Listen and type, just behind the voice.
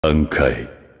段階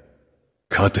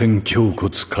加点胸骨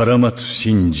絡まつ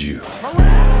真珠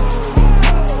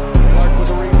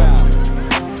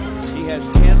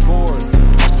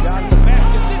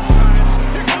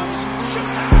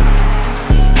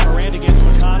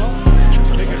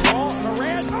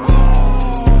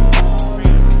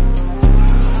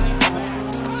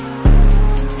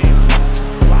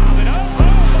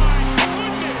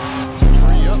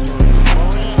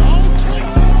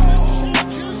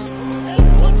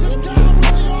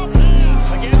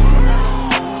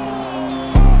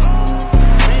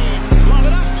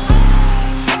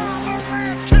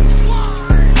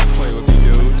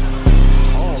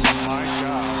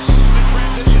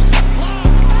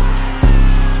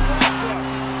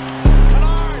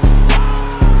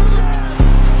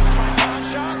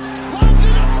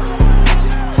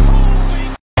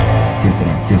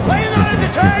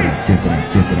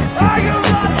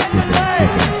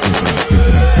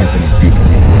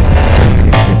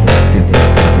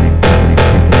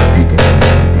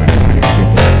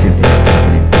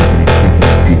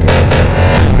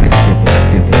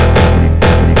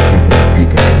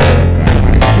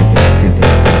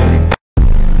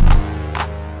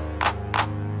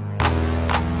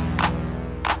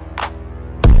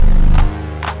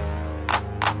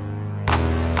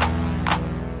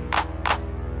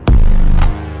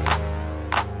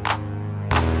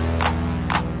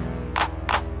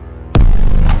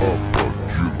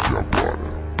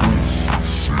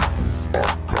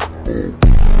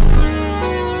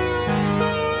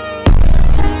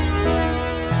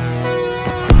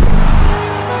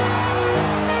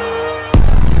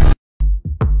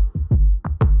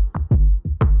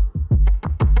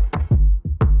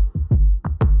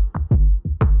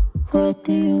What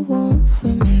do you want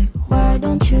from me? Why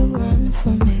don't you run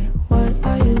from me? What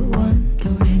are you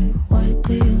wondering? What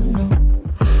do you know?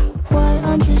 Why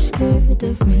aren't you scared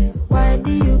of me? Why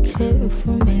do you care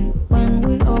for me? When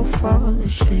we all fall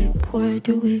asleep, where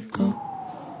do we go?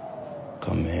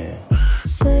 Come here.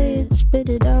 Say it, spit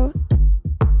it out.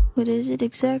 What is it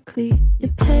exactly?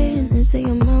 Your pain is the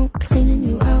amount cleaning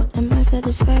you out. Am I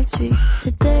satisfactory?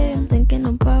 Today I'm thinking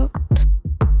about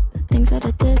the things that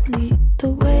are deadly. The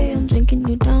way I'm drinking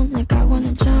you down, like I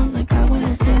wanna drown, like I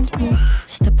wanna end me.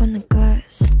 Step on the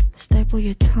glass, staple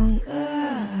your tongue.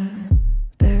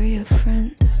 Bury a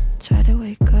friend, try to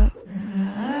wake up.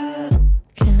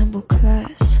 Cannibal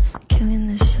class, killing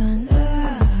the sun.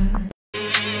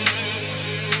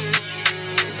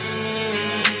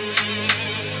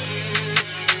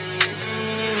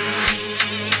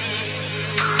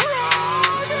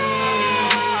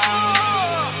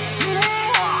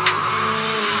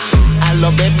 Hello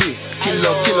baby,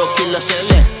 kilo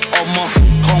shele. Omo,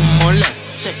 homole,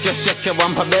 shake your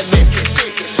wampa baby.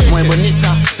 Muy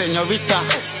bonita, señorita,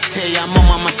 te llamo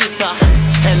mamacita.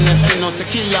 Hennessy no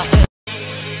tequila.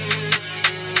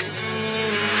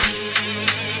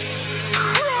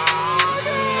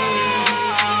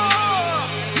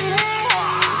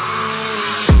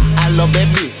 Hello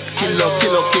baby,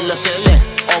 kilo shele.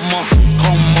 Omo,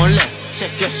 homole,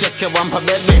 shake your wampa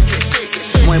baby.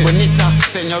 Muy bonita,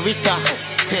 señorita,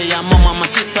 te llamo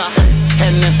mamacita.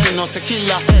 Hennessy no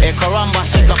tequila. Caramba,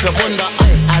 shake up your bunda.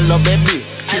 Hello baby,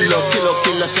 kilo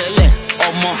shele.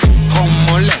 Omo,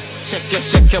 homole,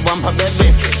 shake your wampa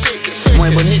baby. Muy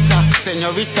bonita,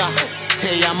 señorita,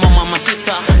 te llamo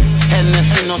mamacita.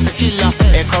 Hennessy no tequila.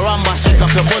 Caramba, shake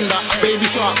up your bunda. Baby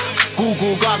shark, goo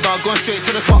goo gaga, going straight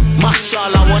to the top.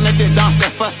 Mashallah, wanna dance the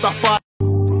first of all.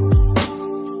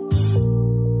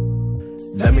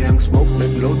 Dami ng smoke,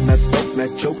 nag-load, nag-toke,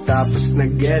 nag-choke, tapos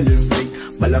nag-elevate.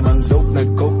 Malamang dope,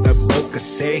 nag-coke, nag-broke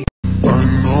kasi I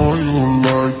know you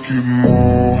like it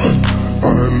more,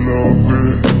 I love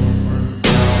it.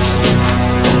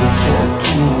 If I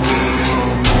could,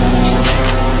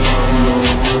 I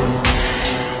love it.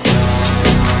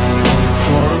 My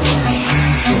private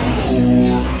she's a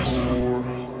whore.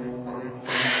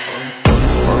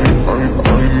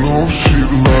 I know she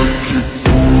like it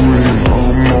for me.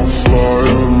 I'm a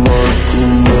flyer like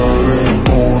Aladdin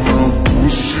on a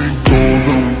pussy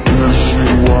golden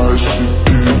blessing. Why she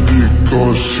did it?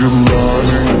 Cause she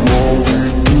lying. What we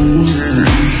do here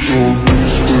is so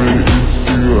discreet.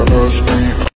 If you ask me,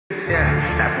 yeah,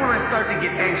 that's when I start to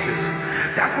get anxious.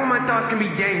 That's when my thoughts can be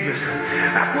dangerous.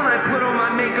 That's when I put on my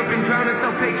makeup and drown in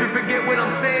self-hatred, forget what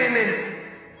I'm saying, and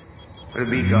where the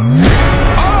beat go?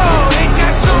 Oh, ain't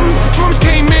that something? Drums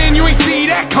came in, you ain't see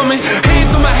that coming.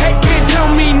 Hands on my head, can't tell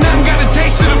me nothing. Got a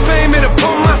taste of the fame, it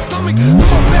upon my stomach.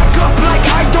 Pull back up like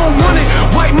I don't want it.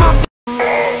 Wipe my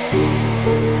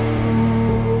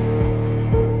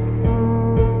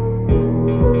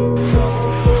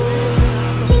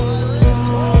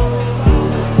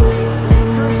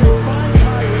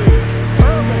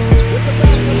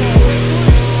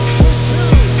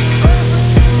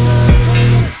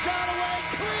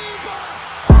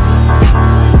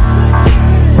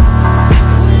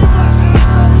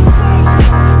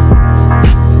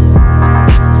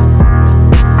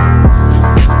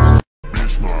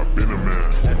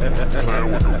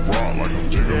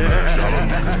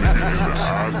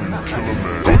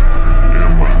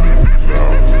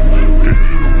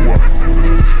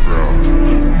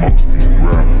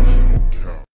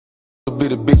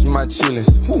chillin'.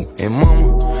 And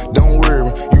mama, don't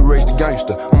worry, you raised a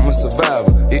gangster, I'm a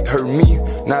survivor. It hurt me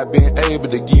not being able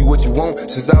to give you what you want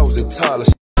since I was a toddler.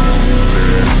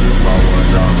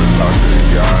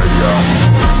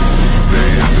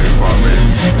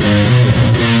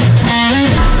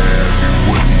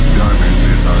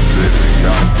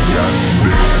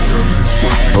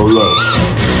 Hold up,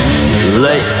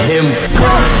 let him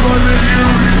go.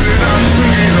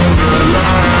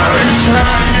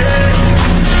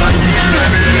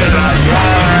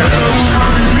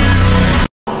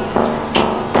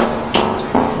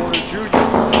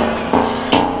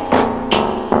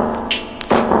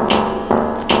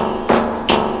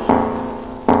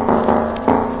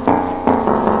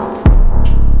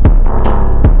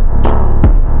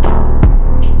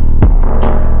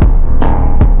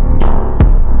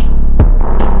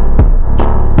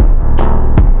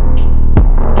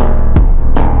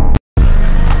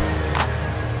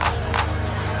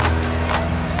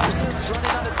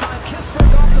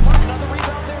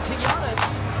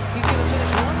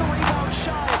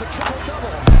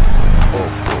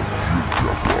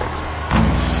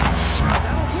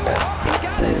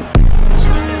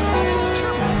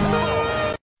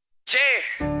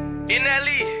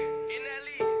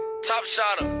 Top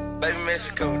shotter, baby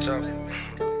Mexico, chop.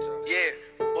 Yeah,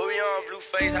 what we on,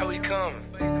 Blueface, how we coming?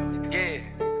 Yeah,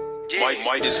 yeah.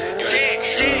 Might just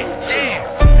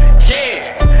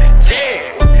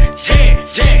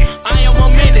I am a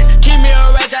menace, keep me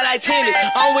a rage, I like tennis.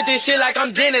 I'm with this shit like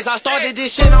I'm Dennis. I started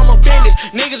this shit, I'm a business.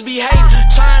 Niggas be hating,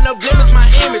 trying to blemish my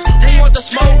image. Who want the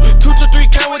smoke? 2 to 3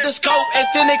 count with the scope.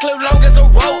 Extended clip long as a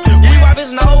rope. We wipe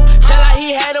his nose, just like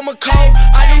he had him a cold.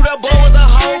 I knew the boy was a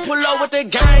hoe. Pull up with the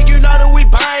gang, you know that we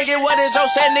buying it. What is your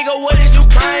set, nigga? What is you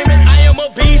claiming? I am a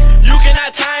beast, you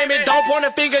cannot time it. Don't point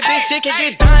a finger, this shit can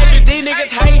get dangerous. These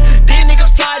niggas hate, these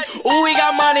niggas plotting. Ooh, we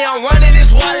got money, I'm running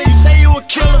this water. You say you a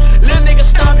killer, little nigga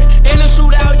stop it. In the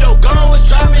shootout, your gun was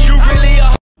dropping. You really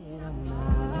a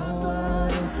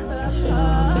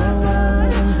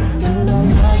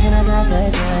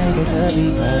could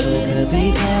be private, could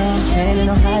be cash. And I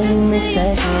know how you mix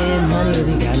that shit. Money if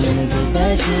you got money, get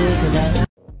that shit. Cause I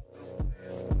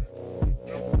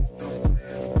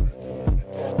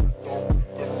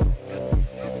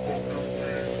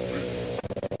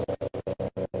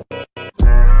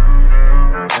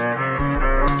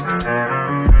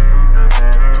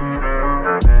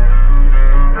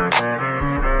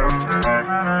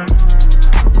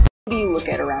What do you look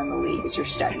at around the league as you're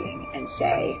studying and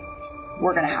say,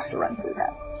 we're going to have to run through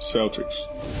that? Celtics.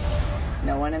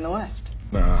 No one in the West.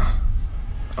 Nah,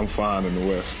 I'm fine in the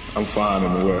West. I'm fine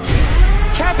in the West.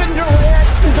 Kevin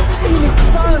Durant is a Phoenix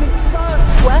Sun.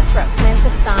 Westbrook plans to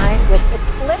sign with the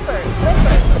Clippers.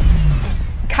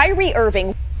 Kyrie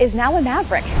Irving is now a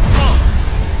Maverick.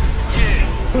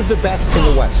 Who's the best in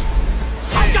the West?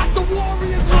 I got the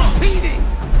Warriors repeating.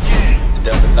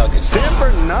 Denver Nuggets.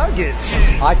 Denver Nuggets.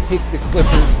 I picked the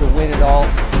Clippers to win it all.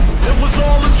 It was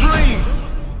all a dream.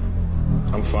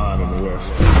 I'm fine in the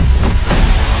West.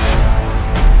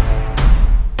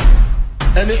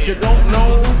 And if you don't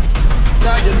know,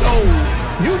 now you know.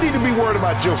 You need to be worried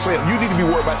about yourself. You need to be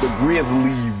worried about the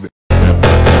Grizzlies.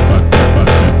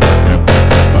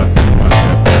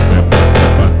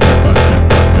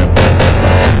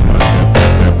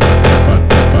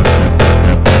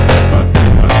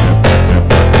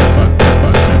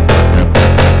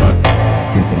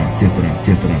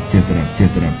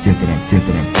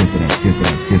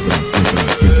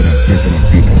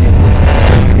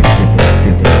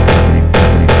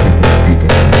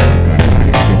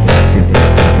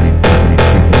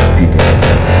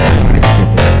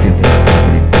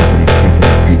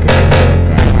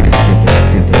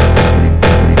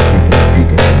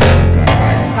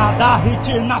 Cada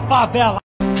hit na favela.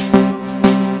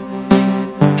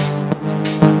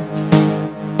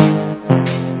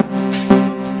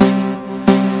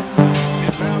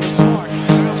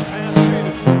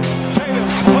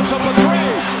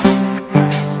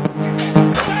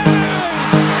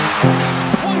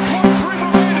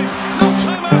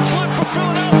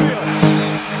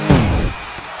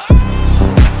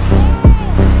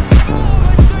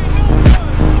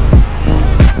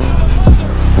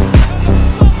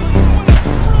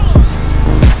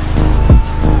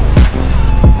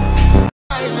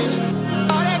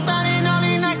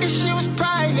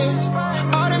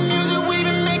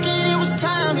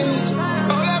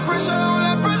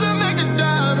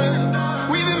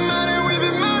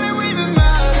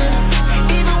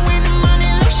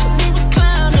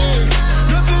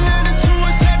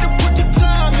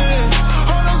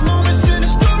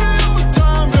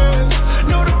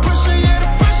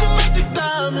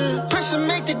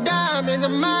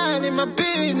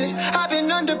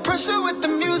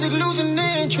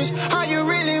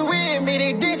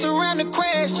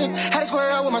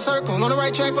 the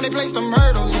right track when they place them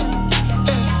hurdles, yeah.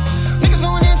 Niggas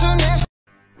going international.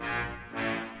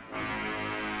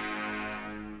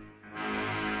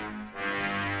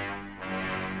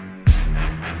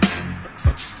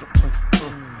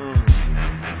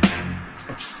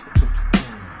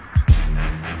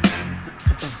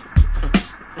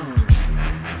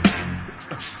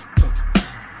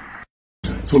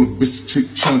 Told a bitch chick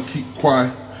tryna keep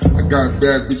quiet. I got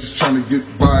bad bitches tryna get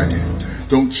by.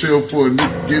 Don't chill for a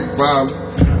nigga get violent.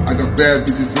 I got bad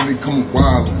bitches and they coming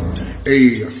wild.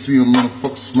 Ayy, I see them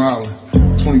motherfuckers smiling.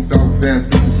 20,000 damn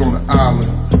bitches on the island.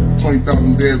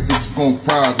 20,000 damn bitches going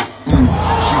private. She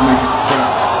make it clap.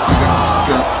 I got the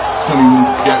strap. 21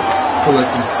 gats. Feel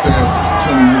like I'm savage.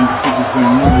 21 bitches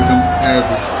ain't none of them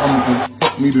average. I'm gonna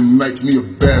fuck me tonight, me a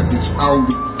bad bitch. I don't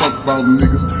give a fuck about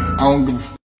niggas. I don't give a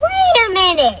fuck. Wait a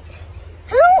minute!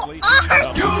 Who are you?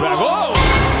 Whoa!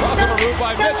 Crossing the route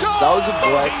by Mitchell! Soldier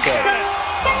Boy Tech.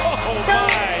 Oh my!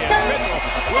 Mitchell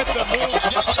with the move.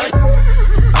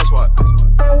 That's what.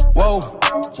 Whoa,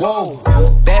 whoa.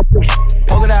 Bad bitch.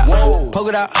 Poke it out. Whoa. Poke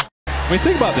it out. I mean,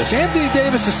 think about this. Anthony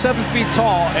Davis is 7 feet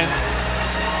tall, and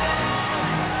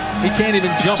he can't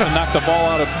even jump and knock the ball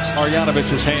out of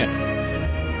Arjanovic's hand.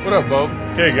 What up, Bo?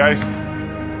 Hey, guys.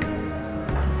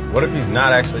 What if he's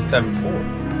not actually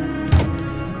 7'4"?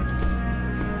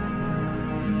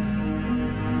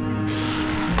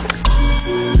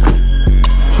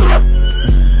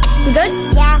 You good?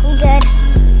 Yeah, I'm good.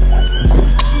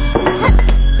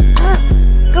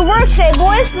 Good work today,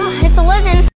 boys. Oh, it's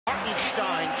 11.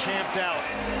 Hartenstein camped out.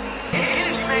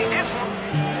 Energy made this one.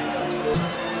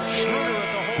 Schroeder at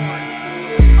the horn.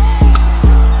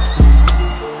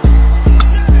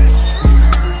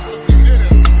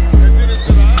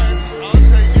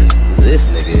 This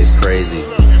nigga is crazy.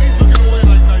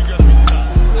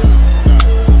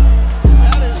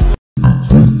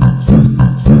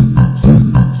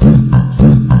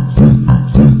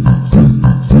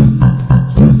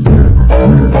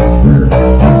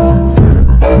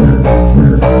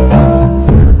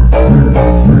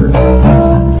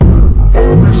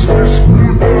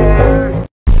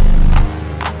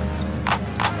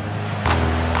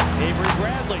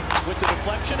 With the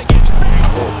deflection against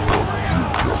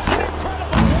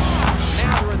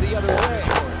Incredible. The other way.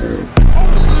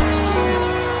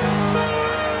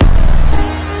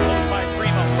 By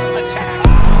Primo. Attack.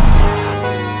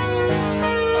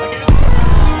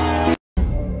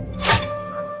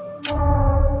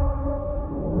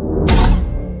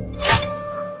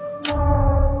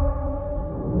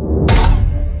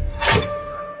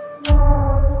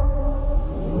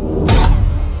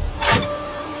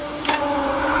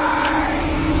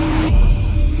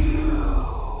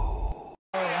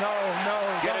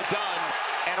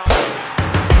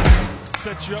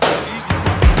 Sets you up for easy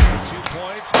 2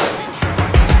 points.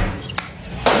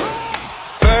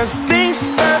 First things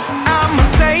first, I'ma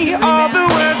say all the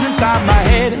words inside my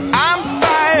head. I'm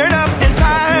fired up and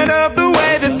tired of the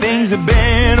way that things have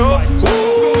been. Oh,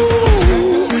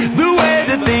 ooh, the way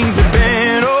that things have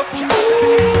been. Oh,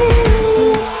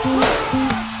 ooh.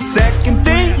 Second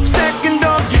thing, second,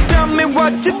 don't you tell me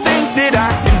what you think that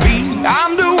I can be.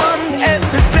 I'm the one at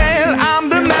the sail, I'm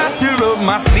the master of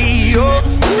my sea. Oh,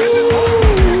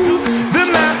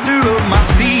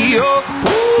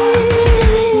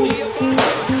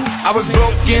 I was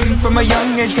broken from a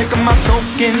young age, taking my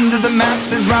soak into the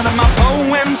masses, writing my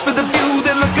poems for the few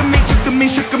that look at me, took at me,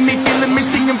 shook at me, feeling me,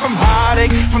 singing from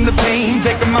heartache, from the pain,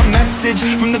 taking my message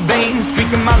from the veins,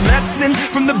 speaking my lesson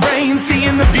from the brain,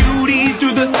 seeing the beauty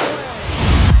through the.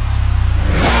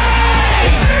 Hey,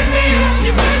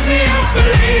 you burn me up,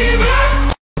 believer.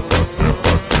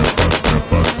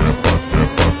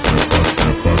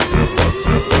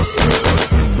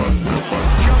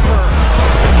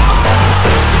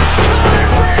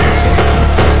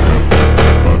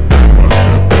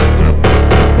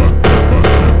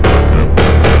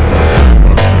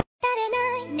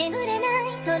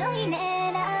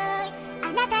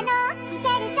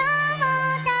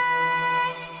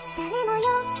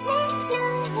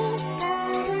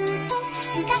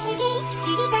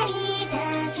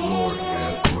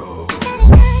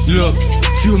 Look,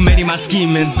 too many my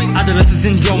scheming.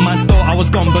 Adolescent syndrome, I thought I was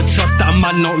gone, but trust that I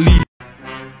might not leave.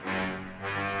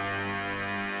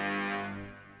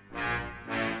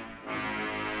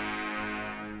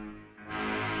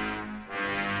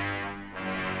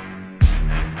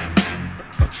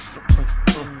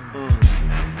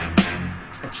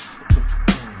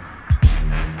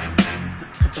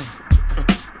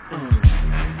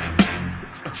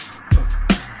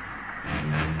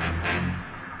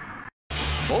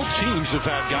 Both teams have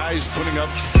had guys putting up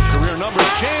career numbers.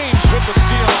 James with the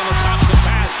steal on the tops of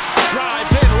pass.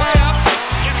 drives in, layup,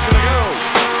 gets it to go.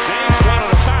 James wanted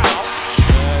a foul.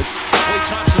 As Klay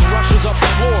Thompson rushes up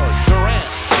the floor. Durant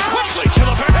quickly to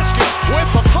the basket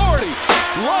with authority.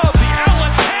 Love the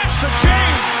outlet pass to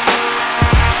James.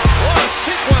 What a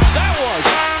sequence that was.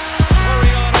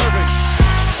 Hurry on Irving.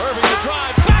 Irving the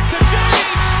drive, back to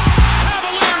James.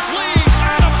 Cavaliers lead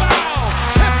and a foul.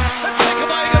 Tipped and taken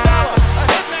by Iguodala.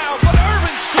 Ahead now, but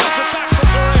Irving steals it back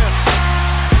from Durant.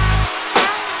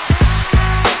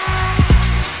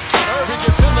 Irving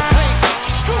gets in the paint.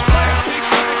 Scoop layup, he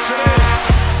banks it in.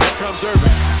 Here comes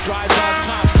Irving. Drives on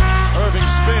Thompson. Irving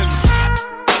spins.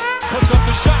 Puts up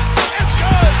the shot. It's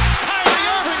good. Kyrie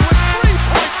Irving with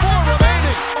 3.4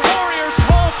 remaining. The Warriors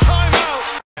call timeout.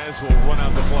 As will run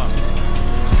out the clock.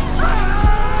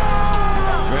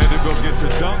 Vanderbilt gets a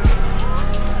dunk.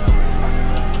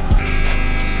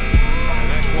 And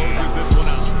that closes this one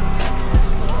out.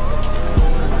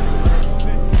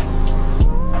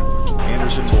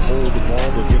 Anderson will hold the ball,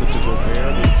 they'll give it to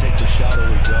Gobert, they'll take the shot,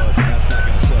 he does, and that's not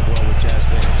going to set well with Jazz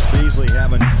fans. Beasley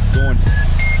going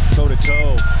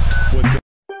toe-to-toe with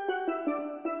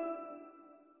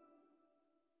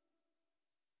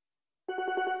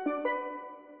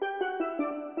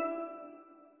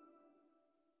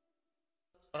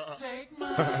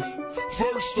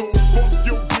First off, fuck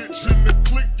your bitch in the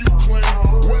click you claim.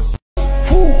 West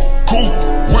cool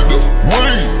with the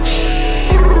range.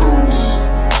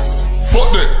 Fuck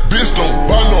that bitch, don't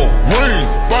buy no ring,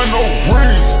 buy no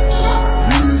rings.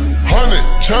 100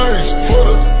 chains for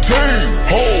the team,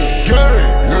 whole game.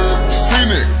 Seen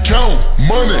it count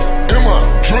money in my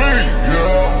dream.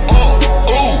 Open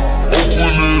it up.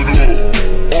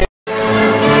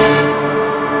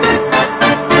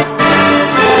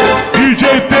 DJ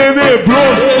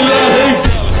Tenebroso en la gente.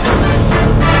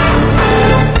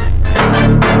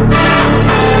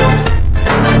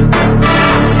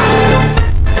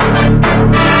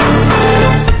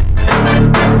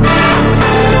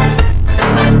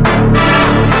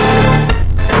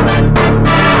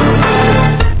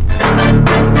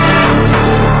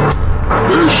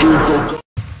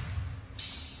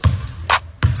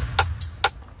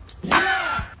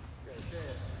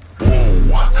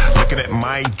 Looking at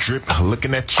my drip,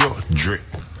 looking at your drip.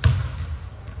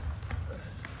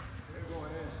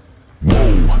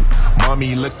 Whoa,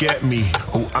 mommy, look at me.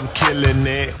 Oh, I'm killing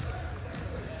it.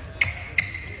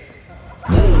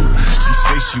 Whoa, she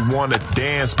say she wanna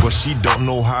dance, but she don't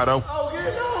know how to.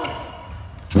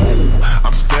 Whoa,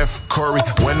 I'm Steph Curry.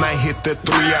 When I hit the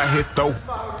three, I hit the.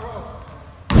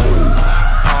 Whoa,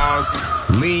 pause,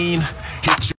 lean,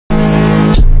 hit you.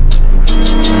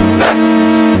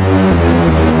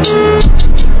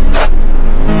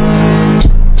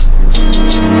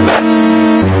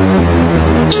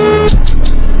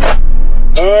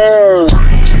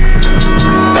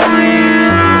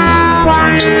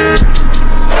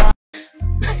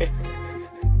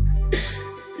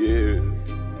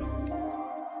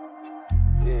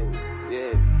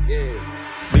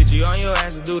 Bitch, you on your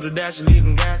ass to do the dash and leave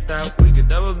them gassed out. We could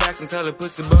double back and tell the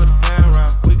pussy about the pan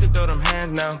round. We could throw them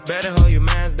hands now, better hold your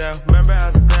mans down. Remember I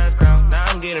was a class clown, now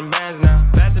I'm getting bands now.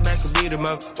 Pass it back to beat them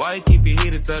up, why you keep your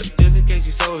heaters up? Just in case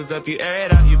your soul is up, you air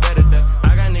it out, you better duck.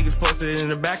 I got niggas posted in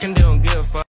the back and they don't give a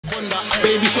fuck.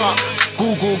 Baby shark,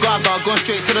 Google Gaga, gone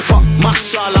straight to the top.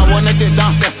 Mashallah, wanna dip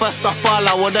down, step first off all.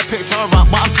 I would've picked her up,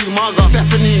 but I'm too maga.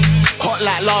 Stephanie, hot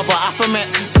like lava, Afromet,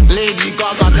 Lady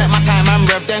Gaga. Take my time and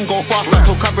rev, then go faster.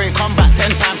 Took a break, come back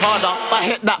 10 times harder. I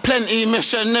hit that plenty,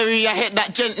 missionary, I hit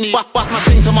that gently. Bust my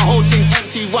ting till my whole thing's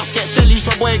empty. Wash, get Shelly,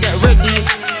 so boy, get ready.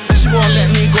 She won't let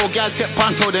me go, gal tip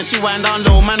panto. Then she wind down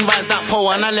low, man rise that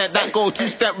pole. And I let that go,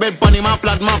 two-step red bunny, my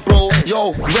blood, my bro.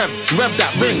 Yo, rev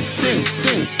that ring, ding,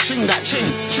 ding. Ching that ching,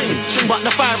 ching, ching. But the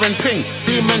fire and ping.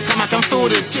 Demon time I can feel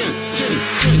the ching, ching,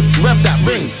 ching. Rev that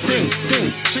ring, ding,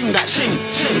 ding. Ching that ching,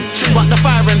 ching, ching. But the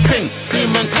fire and ping.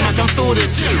 Demon time I can feel the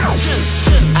ching, ching,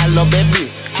 ching. Hello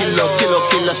baby, kilo,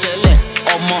 shele.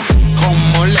 Omo,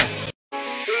 homole.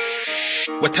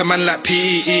 What a man like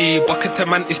PEE, bucket a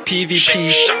man is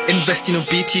PvP. Invest in your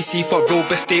BTC for real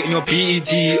best state in your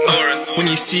BED. When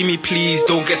you see me, please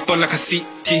don't get spun like a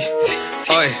CD.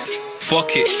 Oi,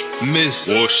 fuck it, Miz.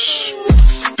 Whoosh,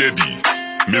 steady.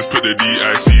 Miz put the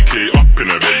D-I-C-K up in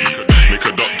a belly. Make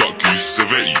a duck goose,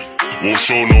 Savetti. Won't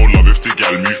show no love if the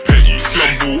gal move petty.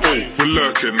 Slumble, oh, we're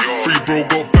lurking. Free bro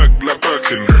got back like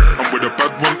Birkin. I'm with a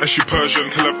bad one and she Persian.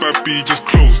 Tell a bad B just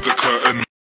close the